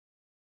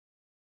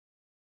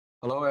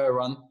Hello,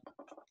 everyone.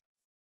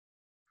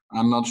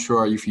 I'm not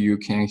sure if you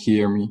can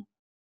hear me.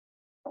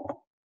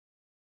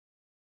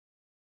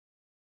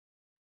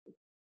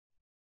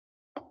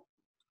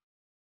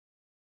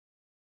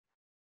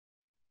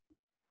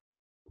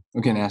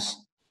 Okay, nice.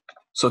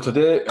 So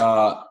today,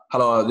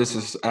 hello, this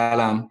is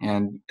Alan,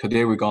 and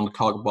today we're going to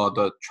talk about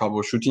the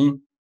troubleshooting.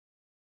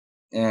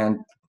 And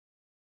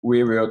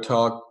we will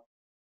talk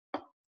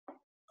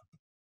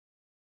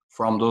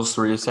from those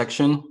three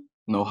sections,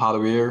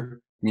 hardware,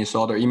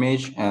 misorder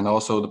image, and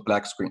also the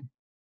black screen.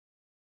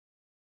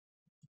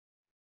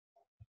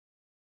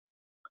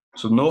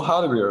 So no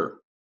hardware,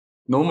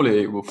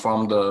 normally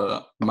from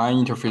the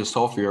main interface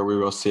software, we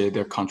will say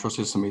their control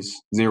system is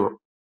 0.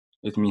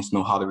 It means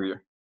no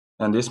hardware.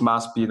 And this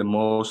must be the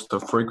most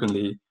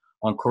frequently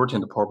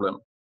occurring problem.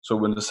 So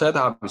when the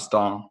setup is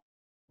done,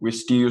 we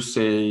still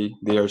say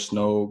there's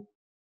no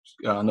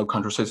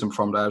control system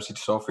from the LCD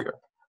software.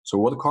 So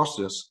what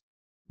causes?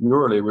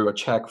 Usually we will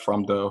check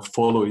from the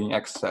following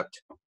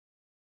except.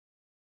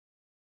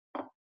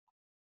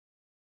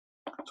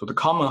 So the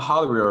common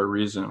hardware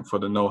reason for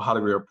the no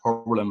hardware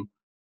problem,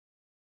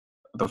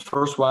 the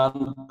first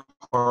one,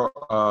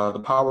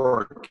 the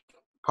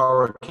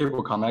power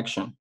cable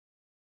connection.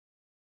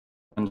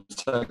 And the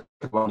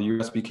second one, the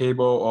USB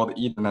cable or the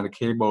Ethernet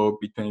cable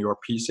between your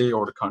PC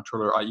or the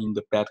controller are in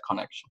the bad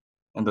connection.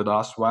 And the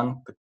last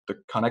one, the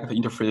connector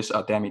interface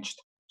are damaged.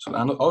 So,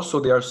 and also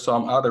there are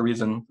some other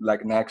reason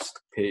like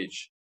next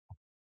page.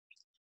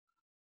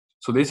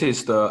 So this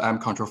is the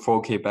M-Control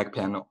 4K back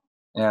panel,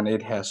 and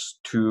it has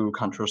two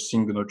control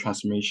signal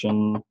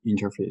transmission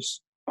interface,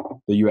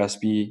 the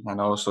USB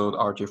and also the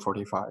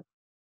RJ45.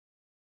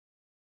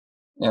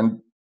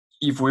 And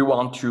if we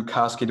want to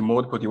cascade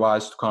multiple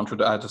devices to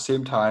control at the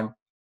same time,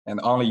 and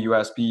only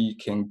USB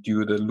can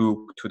do the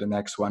loop to the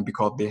next one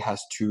because they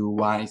has two,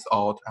 one is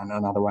out and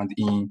another one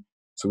in.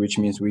 So which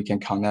means we can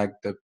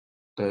connect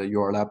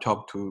your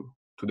laptop to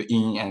the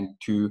in and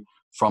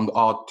from the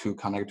out to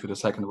connect to the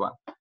second one.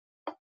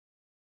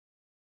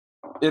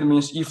 It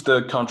means if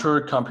the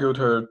controller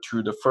computer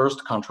to the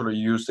first controller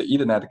use the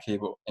Ethernet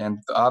cable and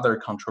the other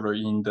controller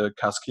in the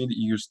cascade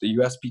use the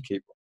USB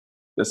cable,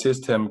 the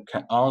system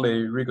can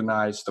only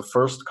recognize the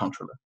first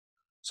controller.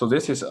 So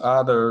this is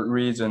other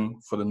reason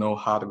for the no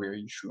hardware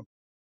issue.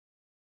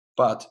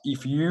 But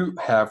if you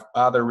have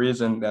other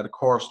reason that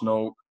cause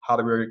no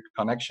hardware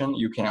connection,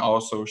 you can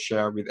also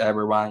share with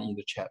everyone in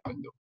the chat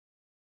window.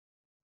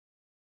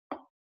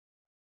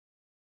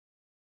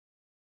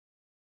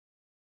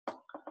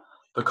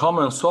 The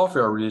common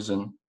software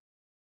reason,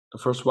 the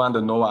first one,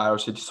 the Nova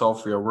LCD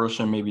software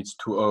version, maybe it's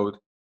too old,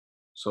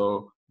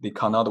 so they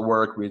cannot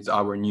work with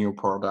our new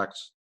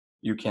products.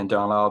 You can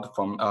download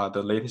from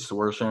the latest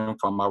version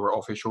from our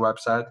official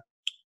website.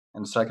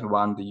 And the second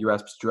one, the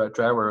USB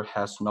driver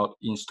has not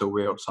installed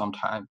well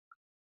sometime.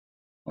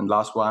 And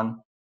last one,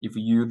 if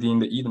using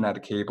the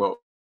Ethernet cable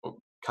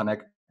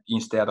connect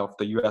instead of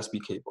the USB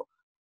cable,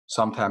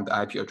 sometimes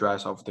the IP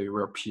address of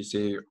your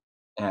PC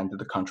and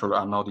the controller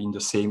are not in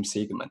the same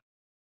segment.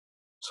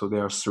 So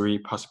there are three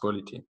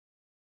possibilities.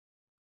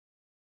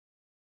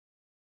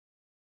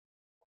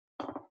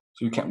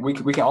 So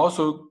we can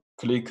also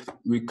click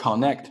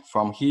reconnect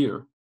from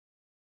here.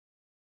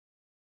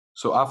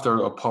 So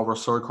after a power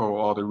circle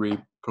or the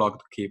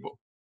replugged cable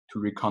to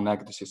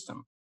reconnect the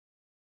system.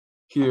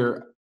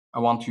 Here, I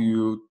want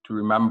you to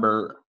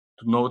remember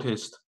to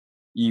notice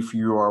if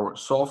your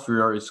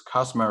software is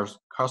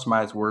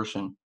customized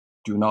version,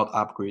 do not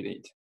upgrade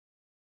it.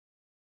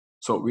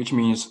 So which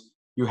means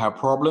you have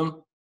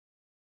problem,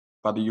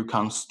 but you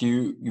cannot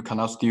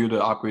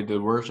still upgrade the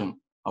version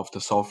of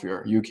the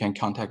software. You can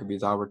contact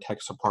with our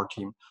tech support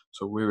team.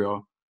 So we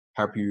will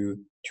help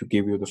you to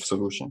give you the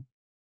solution.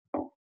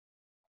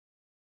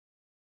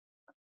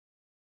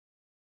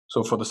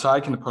 So for the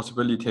second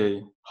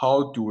possibility,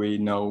 how do we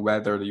know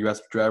whether the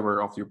USB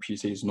driver of your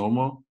PC is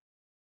normal?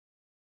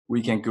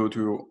 We can go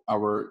to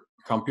our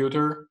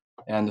computer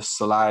and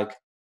select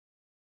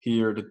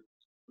here the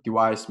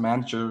device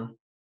manager,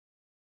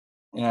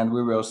 and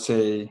we will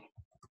say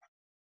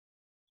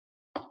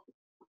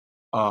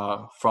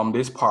from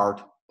this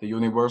part, the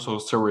universal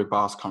serial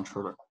bus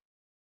controller.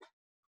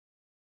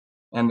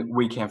 And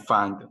we can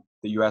find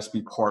the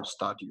USB port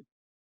status.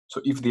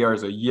 So if there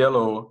is a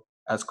yellow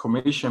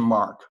exclamation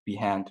mark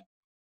behind,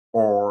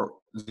 or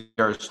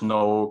there is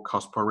no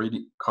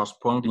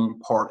corresponding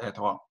port at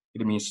all,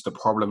 it means the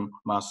problem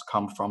must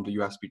come from the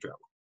USB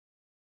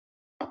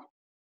driver.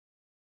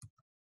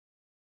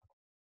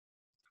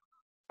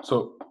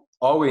 So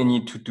all we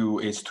need to do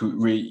is to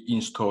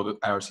reinstall the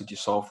LCD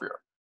software,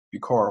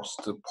 because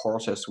the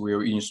process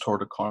will install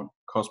the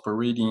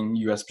corresponding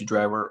USB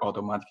driver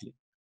automatically.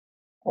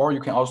 Or you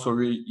can also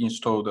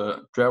reinstall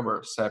the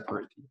driver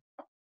separately.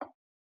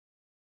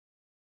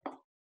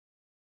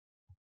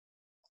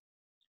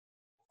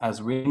 As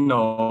we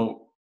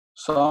know,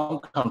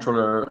 some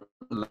controller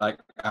like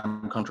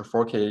M-Control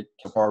 4K can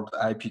support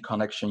the IP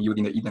connection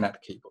using the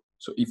Ethernet cable.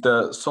 So if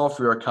the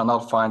software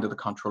cannot find the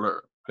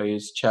controller,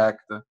 please check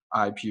the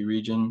IP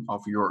region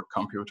of your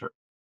computer.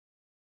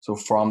 So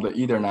from the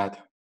Ethernet,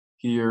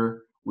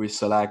 here we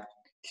select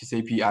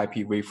TCP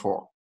IP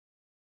v4.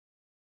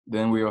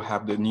 Then we will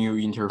have the new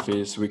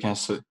interface. We can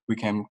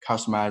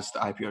customize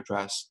the IP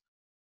address.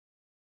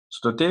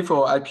 So the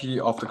default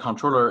IP of the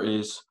controller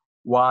is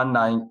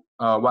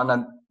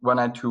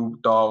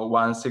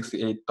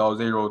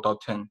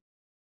 192.168.0.10,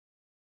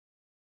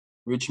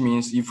 which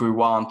means if we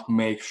want to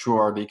make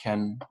sure they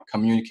can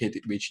communicate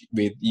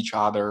with each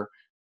other,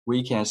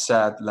 we can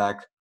set like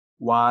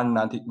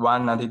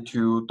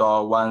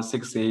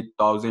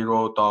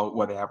 192.168.0.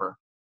 whatever,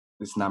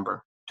 this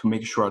number, to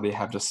make sure they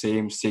have the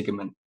same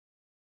segment.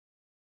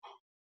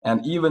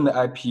 And even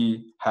the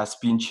IP has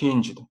been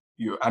changed.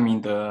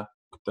 The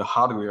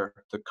hardware,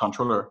 the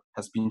controller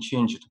has been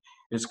changed.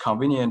 It's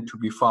convenient to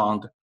be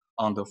found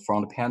on the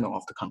front panel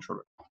of the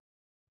controller.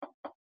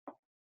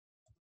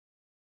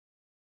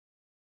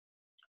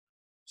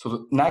 So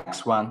the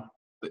next one,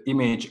 the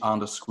image on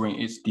the screen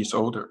is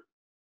disorder.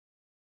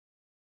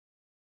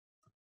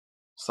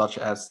 Such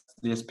as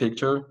this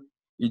picture,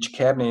 each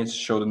cabinet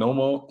showed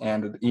normal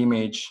and the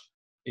image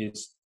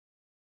is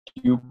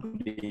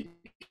duplicated.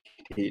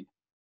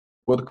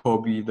 What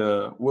could be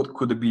the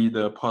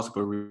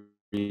possible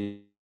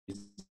reason?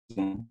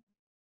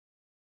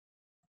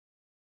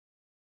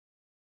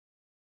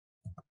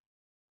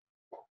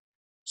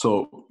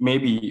 So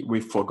maybe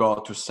we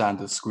forgot to send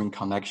the screen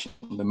connection,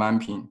 the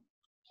mapping,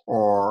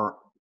 or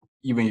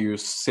even you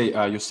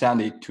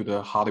send it to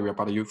the hardware,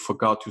 but you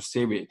forgot to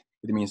save it.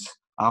 It means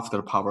after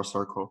the power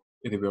cycle,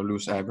 it will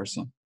lose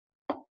everything.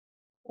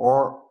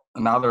 Or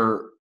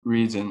another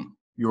reason,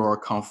 you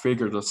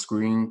configure the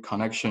screen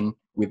connection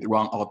with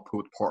wrong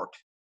output port.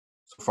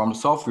 So from the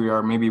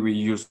software, maybe we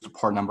use the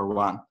port number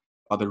 1,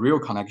 but the real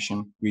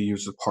connection, we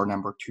use the port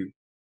number 2.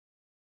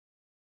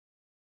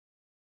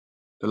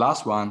 The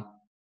last one,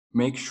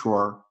 make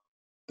sure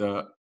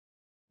the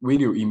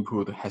video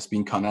input has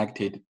been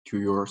connected to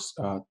your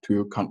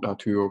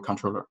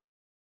controller.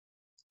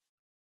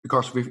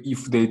 Because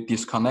if they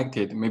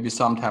disconnected, maybe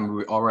sometime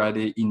we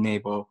already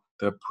enable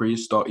the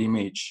pre-store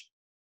image,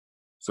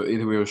 so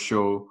it will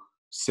show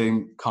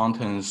same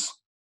contents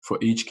for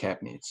each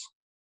cabinet.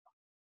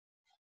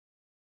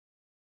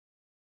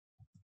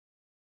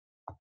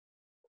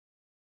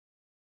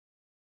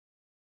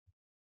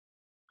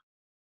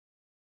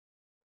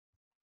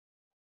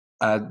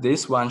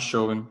 This one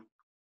showing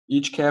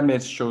each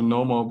cabinet show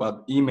normal,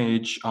 but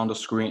image on the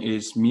screen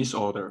is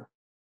misorder.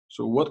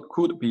 So what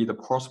could be the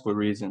possible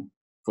reason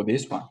for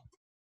this one?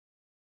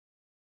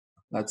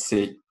 Let's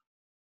see.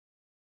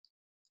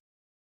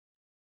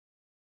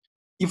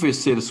 If we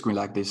see the screen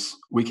like this,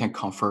 we can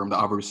confirm that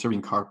our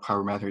receiving card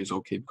parameter is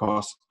okay,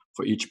 because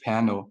for each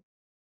panel,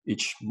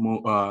 each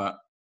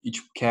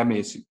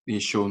cabinet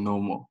is show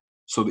normal.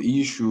 So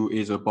the issue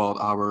is about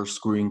our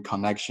screen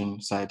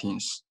connection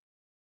settings.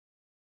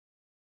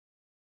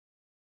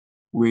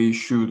 We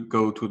should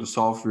go to the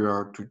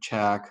software to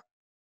check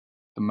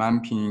the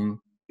mapping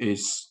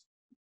is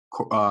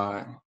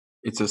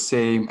it's the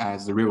same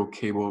as the real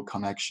cable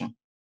connection.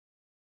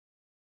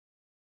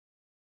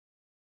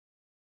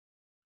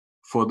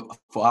 For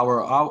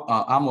our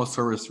AMO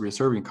service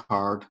receiving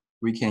card,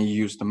 we can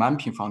use the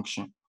mapping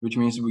function, which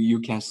means you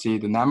can see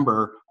the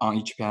number on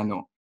each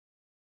panel.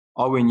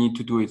 All we need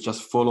to do is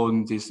just follow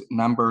this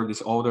number,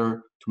 this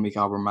order, to make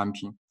our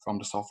mapping from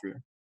the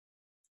software.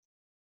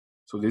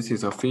 So this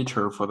is a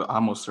feature for the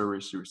AMO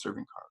service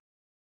receiving card.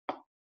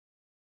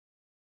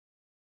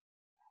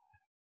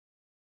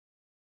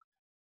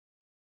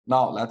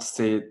 Now let's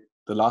say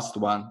the last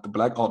one, the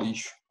blackout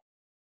issue.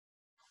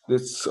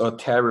 This is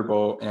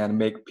terrible and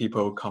make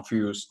people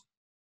confused.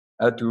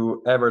 I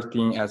do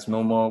everything as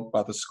normal,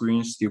 but the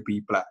screen still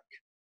be black.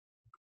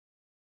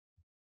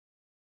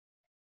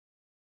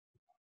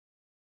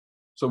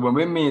 So when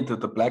we meet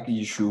the black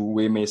issue,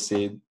 we may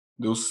say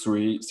those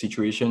 3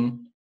 situations.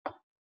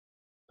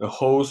 The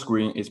whole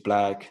screen is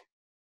black.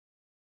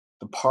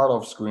 The part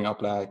of screen are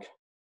black,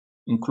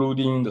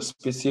 including the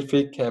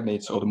specific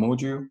cabinets or the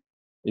module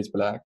is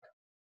black,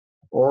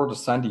 or the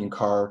sending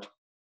card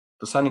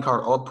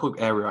output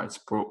area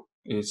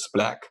is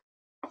black.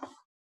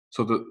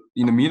 So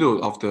in the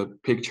middle of the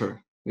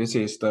picture, this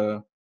is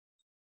the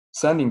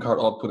sending card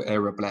output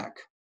area black.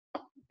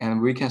 And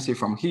we can see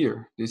from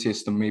here, this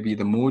is maybe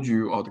the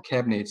module or the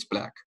cabinet is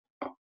black.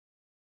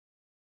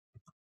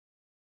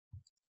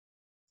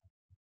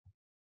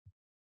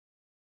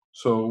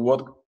 So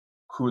what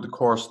could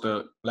cause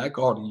the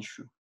blackout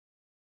issue?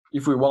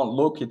 If we want to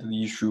locate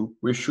the issue,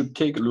 we should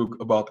take a look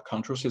about the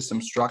control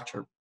system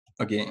structure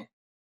again.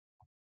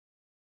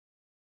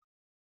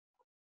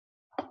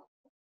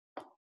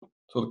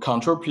 So the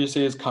control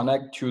PC is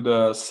connected to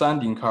the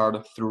sending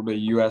card through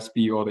the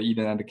USB or the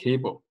Ethernet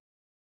cable.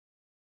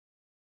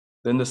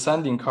 Then the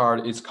sending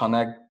card is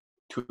connected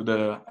to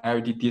the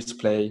LED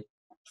display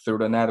through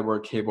the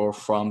network cable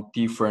from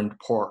different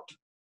ports.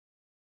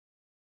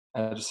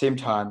 At the same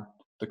time,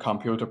 the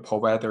computer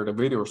provided the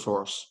video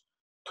source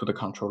to the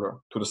controller,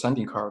 to the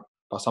sending card,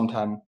 but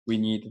sometimes we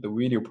need the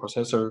video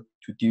processor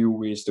to deal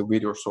with the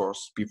video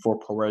source before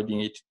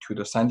providing it to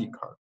the sending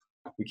card.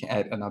 we can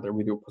add another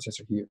video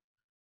processor here.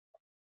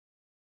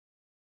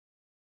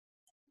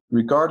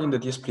 Regarding the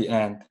display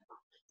end,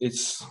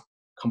 it's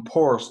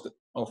composed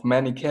of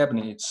many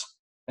cabinets,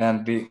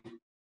 and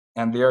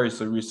there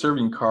is a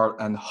receiving card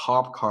and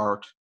hub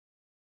card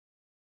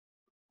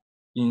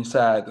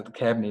inside the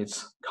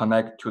cabinets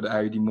connect to the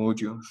LED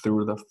module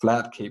through the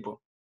flat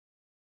cable.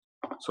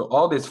 So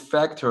all these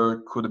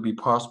factors could be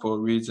possible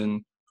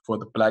reason for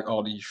the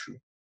blackout issue.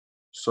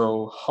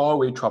 So how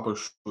we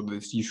troubleshoot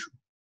this issue?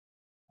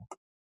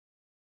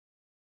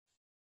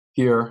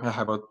 Here I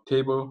have a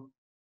table.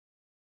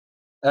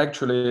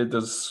 Actually,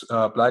 this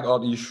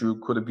blackout issue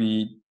could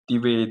be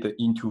divided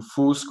into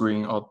full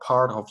screen or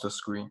part of the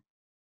screen.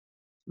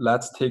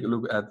 Let's take a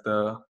look at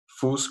the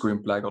full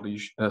screen blackout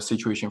issue,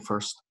 situation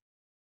first.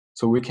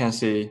 So we can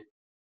see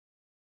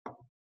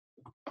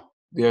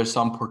there's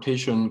some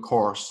partition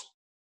cores.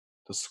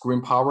 The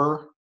screen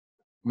power,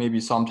 maybe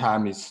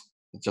sometimes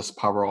it's just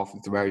power off.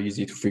 It's very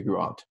easy to figure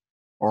out.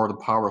 Or the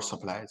power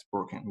supply is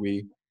broken.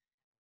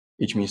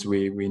 Which means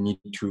we need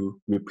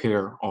to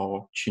repair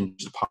or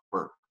change the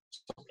power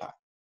supply.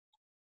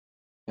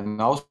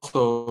 And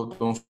also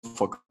don't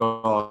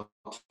forget,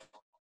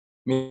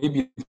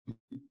 maybe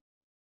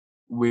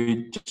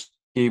we just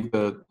give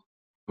the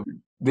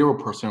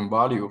 0%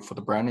 value for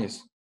the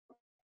brightness.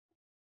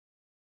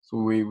 So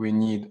we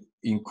need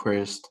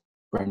increased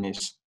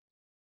brightness.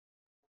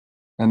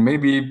 And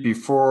maybe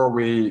before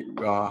we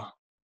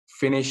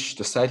finish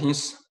the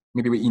settings,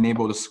 maybe we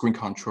enable the screen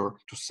control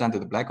to send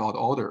the blackout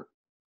order.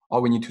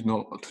 All we need to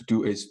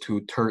do is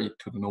to turn it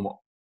to the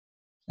normal.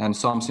 And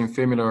something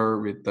familiar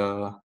with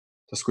the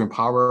screen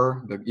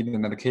power, the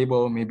Ethernet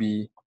cable may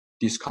be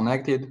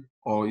disconnected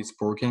or it's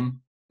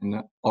broken.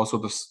 And also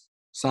the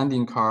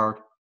sending card,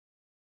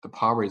 the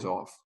power is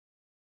off.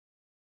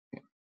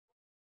 Okay.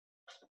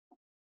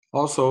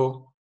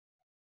 Also,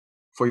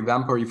 for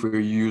example, if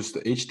we use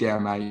the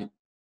HDMI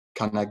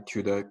connect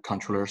to the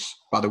controllers,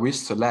 but we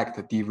select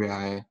the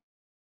DVI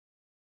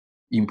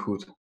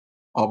input,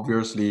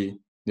 obviously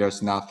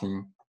there's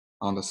nothing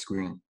on the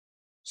screen.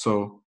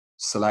 So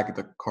select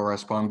the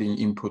corresponding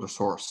input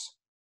source.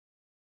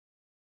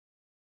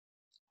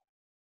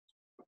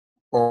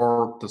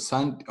 Or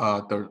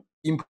the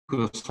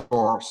input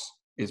source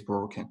is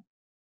broken.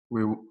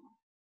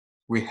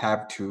 We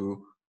have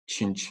to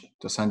change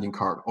the sending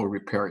card or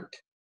repair it.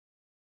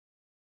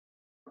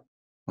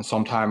 And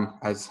sometimes,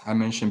 as I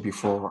mentioned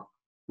before,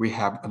 we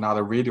have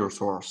another video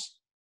source,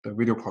 the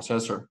video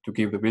processor, to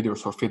give the video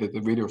source, feed the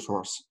video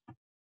source.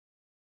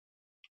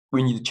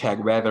 We need to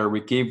check whether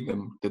we give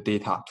them the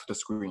data to the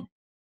screen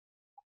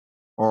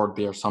or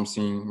there's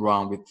something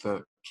wrong with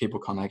the cable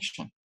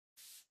connection.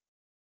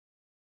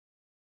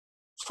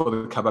 For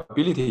the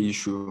capability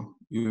issue,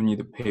 you need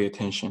to pay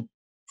attention.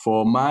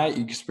 For my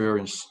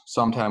experience,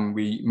 sometimes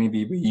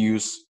maybe we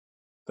use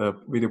the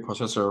video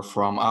processor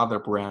from other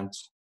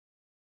brands,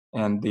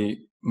 and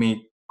they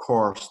may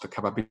cause the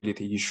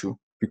capability issue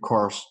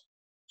because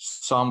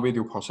some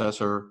video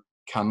processor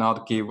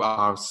cannot give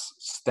us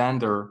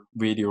standard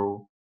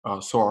video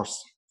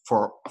source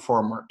for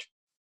format.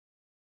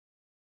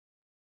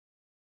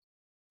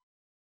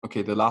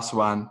 Okay, the last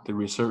one, the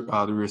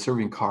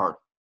receiving card.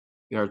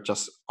 There are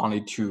just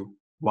only two.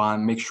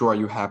 One, make sure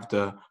you have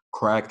the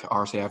correct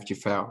RCFG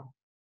file,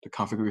 the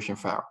configuration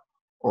file,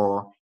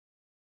 or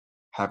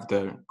have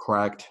the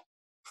correct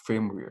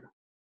firmware.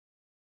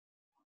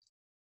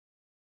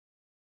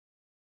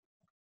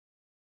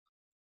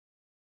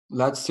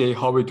 Let's say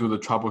how we do the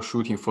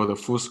troubleshooting for the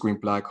full screen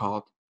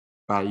blackout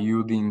by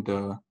using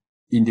the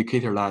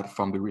indicator light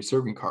from the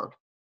receiving card.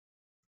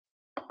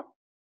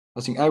 I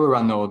think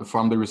everyone knows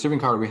from the receiving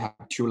card we have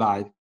two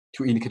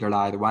indicator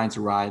light. One is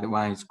red,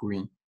 one is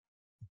green.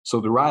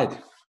 So the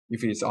red,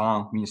 if it's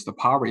on, means the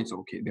power is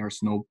okay.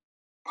 There's no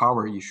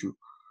power issue.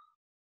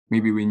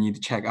 Maybe we need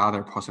to check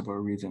other possible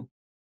reason.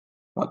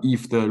 But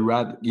if the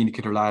red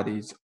indicator light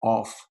is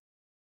off,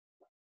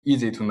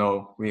 easy to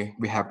know,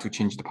 we have to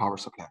change the power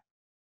supply.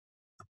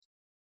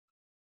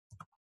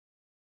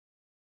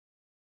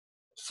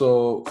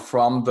 So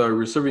from the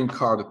receiving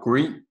card,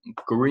 green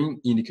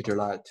indicator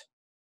light.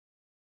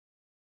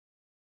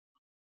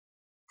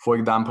 For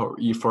example,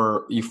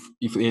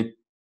 if it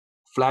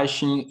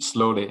flashing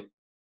slowly,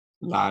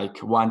 like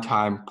one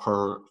time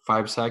per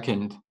 5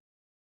 seconds,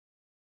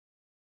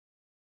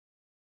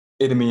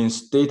 it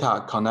means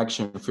data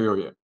connection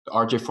failure, the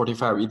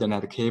RJ45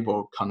 Ethernet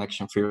cable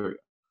connection failure.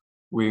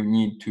 We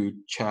need to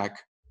check,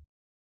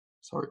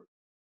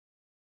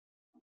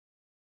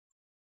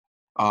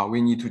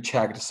 we need to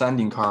check the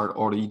sending card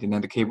or the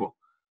Ethernet cable.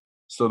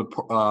 So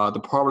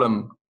the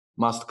problem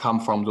must come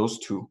from those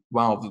two,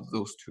 one of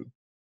those two.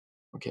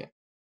 Okay.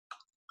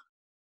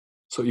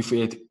 So if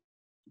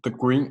the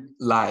green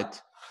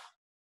light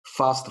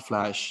fast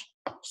flash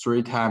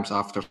 3 times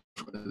after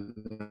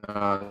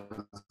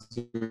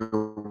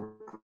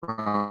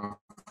 0.5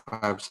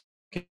 seconds,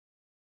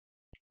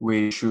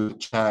 we should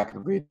check the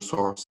video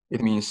source.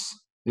 It means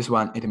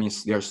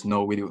there's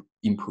no video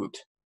input.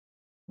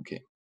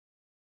 Okay.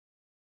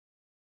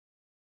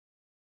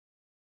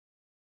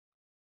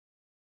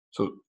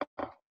 So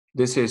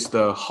this is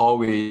the how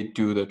we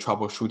do the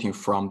troubleshooting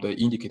from the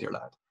indicator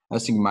light. I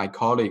think my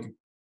colleague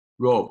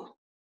Rob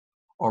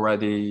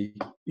already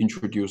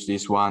introduced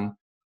this one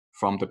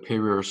from the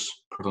previous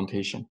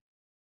presentation.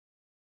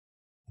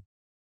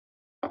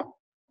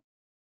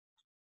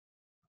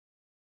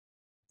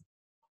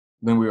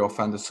 Then we will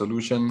find the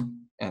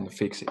solution and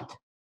fix it.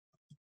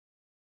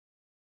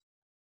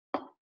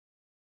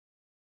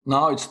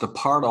 Now it's the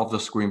part of the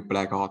screen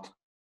blackout.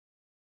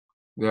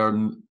 There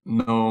are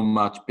no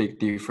much big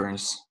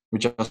difference. We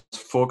just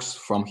focus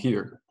from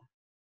here.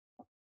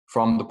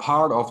 From the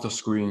part of the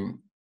screen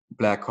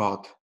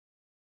blackout,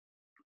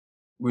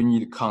 we need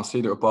to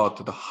consider about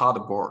the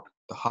hardboard,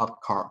 the hub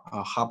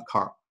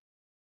card.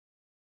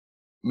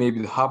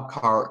 Maybe the hub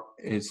card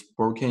is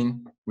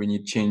broken. We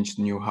need to change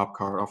the new hub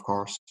card, of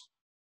course,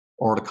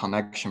 or the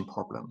connection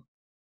problem.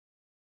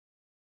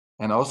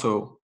 And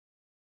also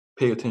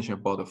pay attention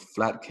about the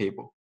flat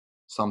cable.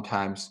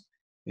 Sometimes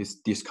it's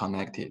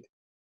disconnected.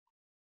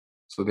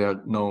 So there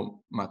are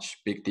no much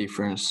big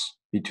difference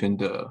between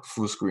the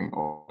full screen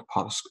or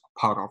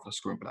part of the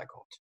screen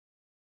blackout.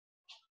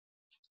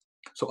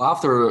 So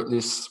after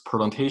this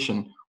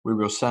presentation, we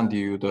will send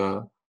you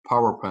the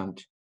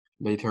PowerPoint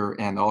later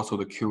and also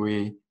the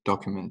QA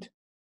document.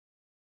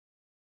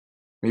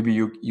 Maybe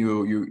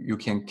you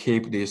can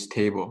keep this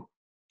table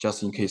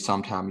just in case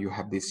sometime you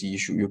have this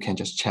issue. You can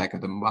just check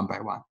them one by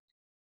one.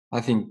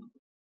 I think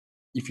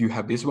if you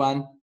have this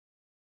one,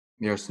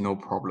 there's no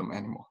problem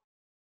anymore.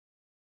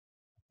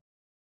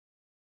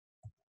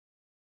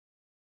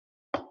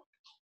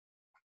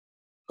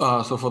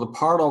 So for the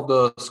part of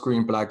the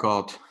screen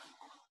blackout,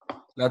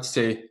 let's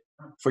say,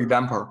 for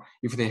example,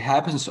 if it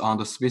happens on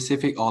the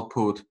specific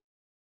output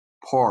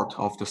port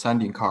of the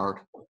sending card,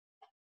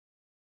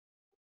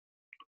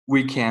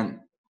 we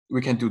can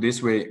do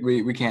this way.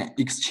 We can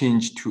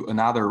exchange to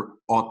another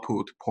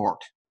output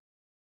port.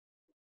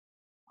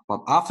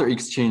 But after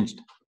exchange,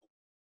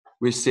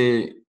 we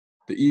say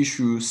the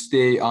issue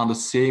stay on the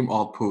same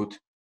output.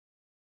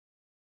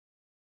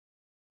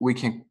 We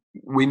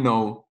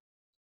know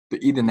the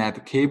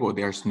Ethernet cable,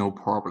 there's no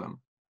problem.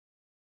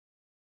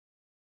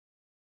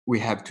 We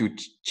have to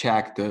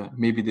check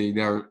maybe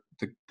the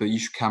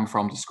issue come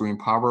from the screen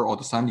power or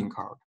the sending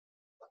card.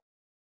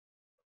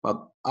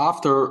 But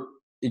after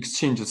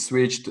exchange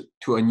switched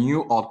to a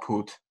new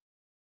output,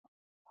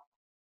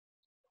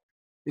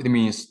 it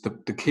means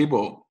the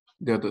cable,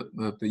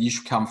 the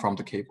issue come from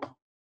the cable.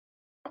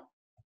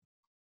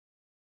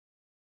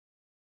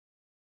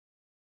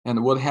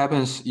 And what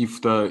happens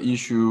if the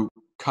issue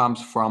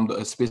comes from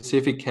the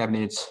specific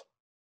cabinets?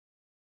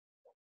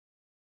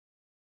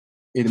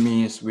 It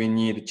means we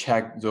need to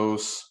check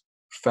those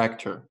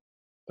factors: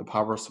 the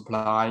power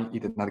supply,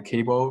 Ethernet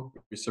cable,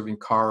 receiving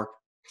card,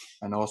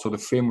 and also the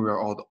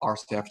firmware or the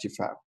RCFG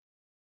file.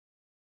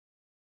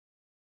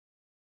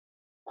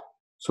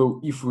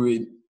 So if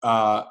we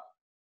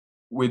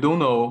don't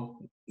know,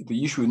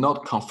 the issue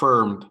not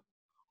confirmed,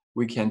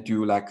 we can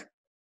do like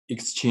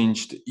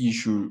exchange the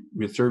issue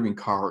reserving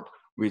card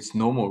with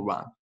normal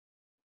one.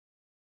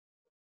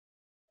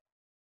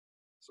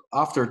 So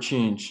after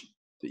change,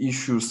 the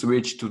issue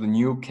switch to the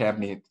new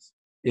cabinet.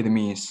 It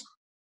means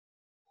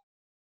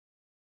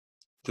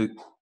the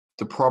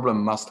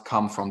problem must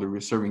come from the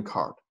reserving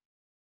card.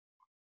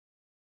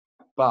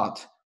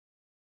 But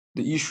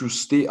the issue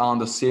stay on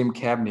the same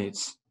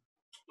cabinets.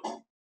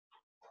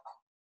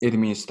 It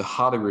means the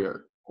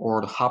hardware or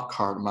the hub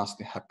card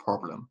must have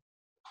problem.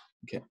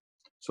 Okay,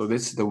 so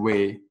this is the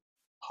way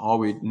how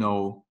we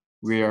know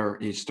where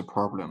is the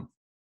problem.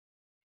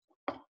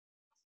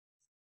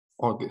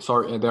 Oh,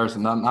 sorry, there's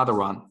another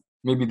one.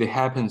 Maybe the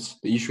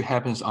issue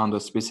happens on the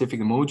specific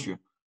module.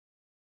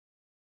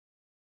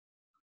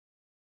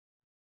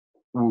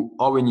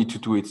 All we need to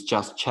do is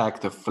just check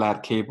the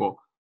flat cable,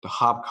 the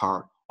hub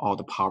card, or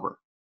the power.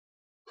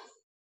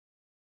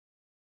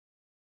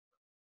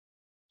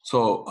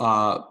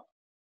 So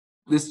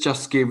this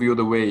just give you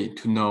the way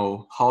to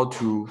know how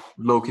to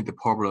locate the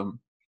problem,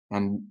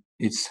 and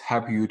it's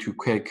help you to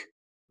quick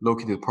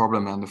locate the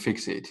problem and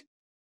fix it.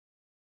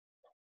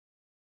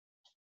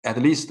 At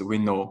least we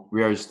know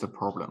where is the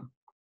problem.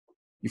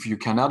 If you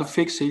cannot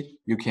fix it,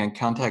 you can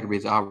contact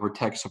with our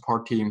tech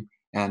support team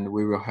and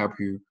we will help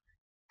you.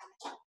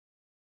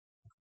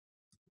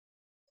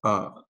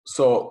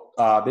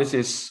 This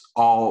is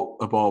all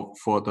about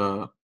for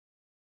the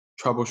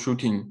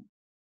troubleshooting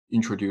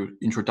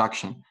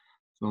introduction.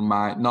 So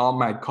now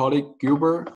my colleague Gilbert